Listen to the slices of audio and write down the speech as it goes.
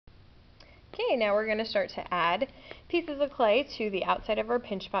Okay, now we're going to start to add pieces of clay to the outside of our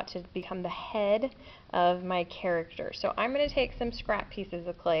pinch pot to become the head of my character. So I'm going to take some scrap pieces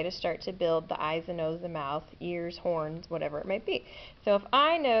of clay to start to build the eyes, the nose, the mouth, ears, horns, whatever it might be. So if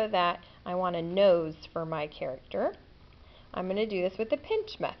I know that I want a nose for my character, I'm going to do this with the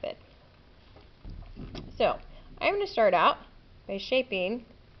pinch method. So I'm going to start out by shaping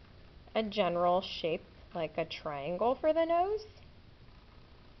a general shape like a triangle for the nose.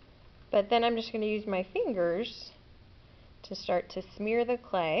 But then I'm just going to use my fingers to start to smear the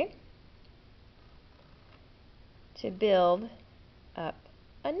clay to build up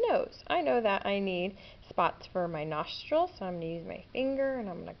a nose. I know that I need spots for my nostrils, so I'm going to use my finger and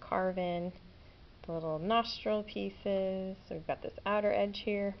I'm going to carve in the little nostril pieces. So we've got this outer edge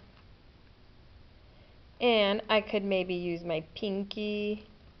here. And I could maybe use my pinky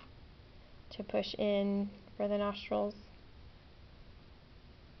to push in for the nostrils.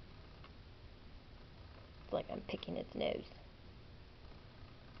 It's like I'm picking its nose.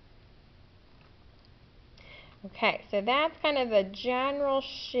 Okay, so that's kind of a general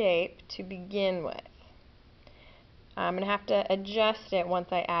shape to begin with. I'm going to have to adjust it once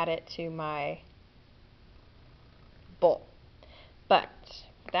I add it to my bowl. But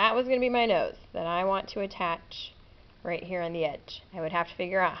that was going to be my nose that I want to attach right here on the edge. I would have to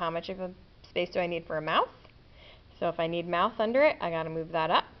figure out how much of a space do I need for a mouth. So if I need mouth under it, I got to move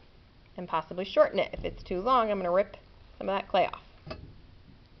that up and possibly shorten it. If it's too long, I'm going to rip some of that clay off.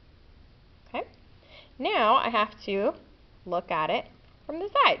 Okay. Now I have to look at it from the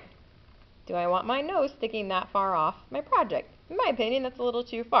side. Do I want my nose sticking that far off my project? In my opinion, that's a little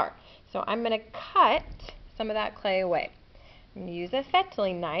too far. So I'm going to cut some of that clay away. I'm going to use a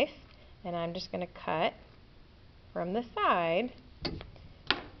fettling knife, and I'm just going to cut from the side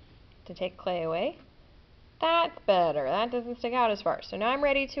to take clay away. That's better. That doesn't stick out as far. So now I'm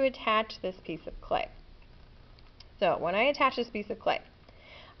ready to attach this piece of clay. So when I attach this piece of clay,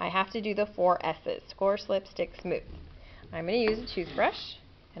 I have to do the 4 S's. Score, slip, stick, smooth. I'm going to use a toothbrush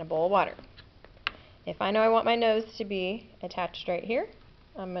and a bowl of water. If I know I want my nose to be attached right here,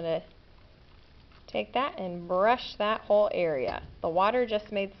 I'm going to take that and brush that whole area. The water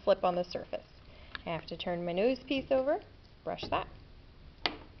just made slip on the surface. I have to turn my nose piece over, brush that.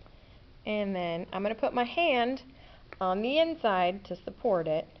 And then I'm going to put my hand on the inside to support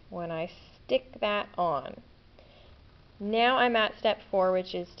it when I stick that on. Now I'm at step 4,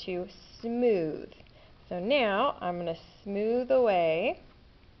 which is to smooth. So now I'm going to smooth away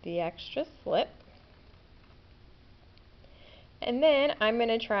the extra slip. And then I'm going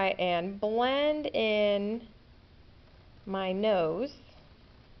to try and blend in my nose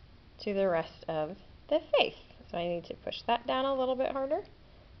to the rest of the face. So I need to push that down a little bit harder,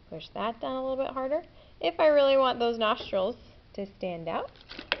 push that down a little bit harder. If I really want those nostrils to stand out,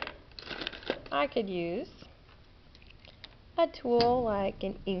 I could use a tool like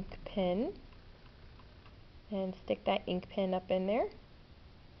an ink pen and stick that ink pen up in there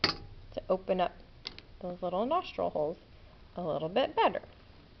to open up those little nostril holes a little bit better.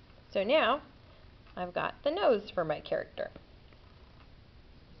 So now I've got the nose for my character.